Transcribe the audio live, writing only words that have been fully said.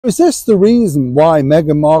Is this the reason why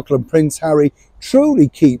Meghan Markle and Prince Harry truly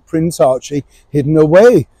keep Prince Archie hidden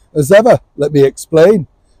away? As ever, let me explain.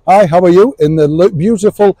 Hi, how are you? In the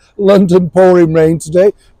beautiful London pouring rain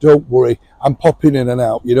today? Don't worry, I'm popping in and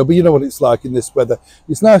out, but you know what it's like in this weather.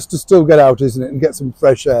 It's nice to still get out, isn't it, and get some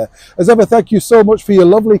fresh air. As ever, thank you so much for your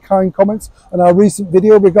lovely, kind comments on our recent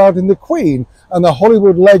video regarding the Queen and the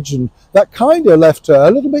Hollywood legend that kind of left her a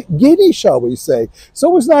little bit giddy, shall we say. It's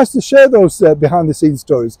always nice to share those behind-the-scenes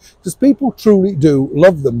stories because people truly do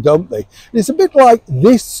love them, don't they? It's a bit like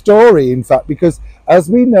this story, in fact, because as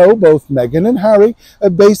we know, both Meghan and Harry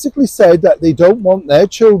have basically said that they don't want their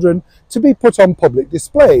children to be put on public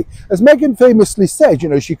display. As Meghan famously said,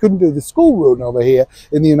 she couldn't do the school run over here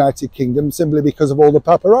in the United Kingdom simply because of all the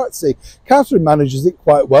paparazzi. Catherine manages it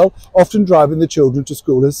quite well, often driving the children to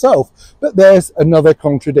school herself. But there's another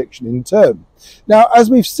contradiction in term. Now, as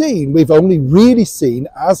we've only really seen,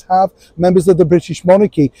 as have members of the British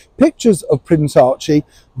monarchy, pictures of Prince Archie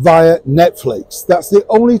via Netflix. That's the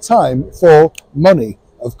only time for money,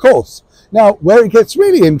 of course. Now, where it gets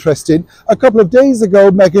really interesting, a couple of days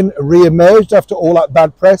ago, Meghan re-emerged after all that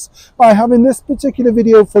bad press by having this particular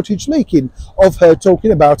video footage leaking of her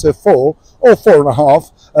talking about her 4 or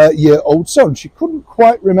 4.5 year old son. She couldn't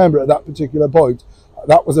quite remember at that particular point.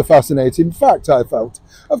 That was a fascinating fact, I felt.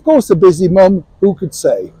 Of course, a busy mum, who could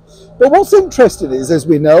say? But what's interesting is, as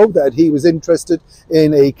we know, that he was interested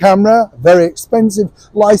in a camera, a very expensive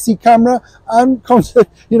Leica camera, and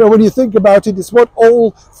when you think about it, it's what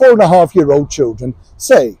all 4.5-year-old children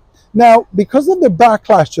say. Now, because of the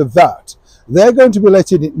backlash of that, they're going to be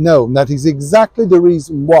letting it known that is exactly the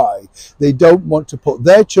reason why they don't want to put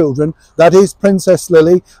their children, that is Princess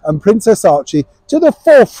Lily and Princess Archie, to the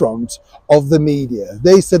forefront of the media.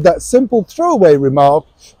 They said that simple throwaway remark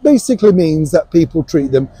basically means that people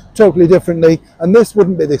treat them totally differently, and this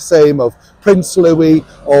wouldn't be the same of Prince Louis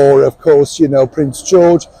or, of course, Prince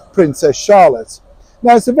George, Princess Charlotte.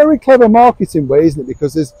 Now, it's a very clever marketing way, isn't it?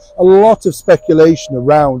 Because there's a lot of speculation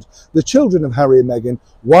around the children of Harry and Meghan.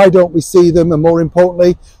 Why don't we see them? And more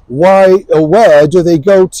importantly, why or where do they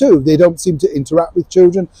go to? They don't seem to interact with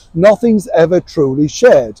children. Nothing's ever truly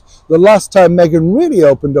shared. The last time Meghan really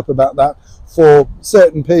opened up about that, for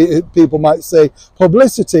certain people might say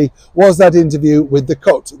publicity, was that interview with The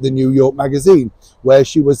Cut, the New York magazine, where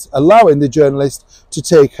she was allowing the journalist to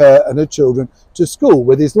take her and her children to school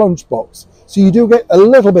with his lunchbox. So you do get a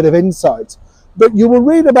little bit of insight. But you will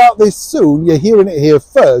read about this soon. You're hearing it here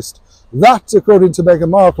first. That, according to Meghan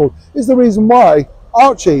Markle, is the reason why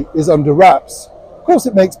Archie is under wraps. Of course,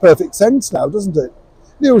 it makes perfect sense now, doesn't it?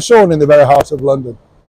 Neil Sean in the very heart of London.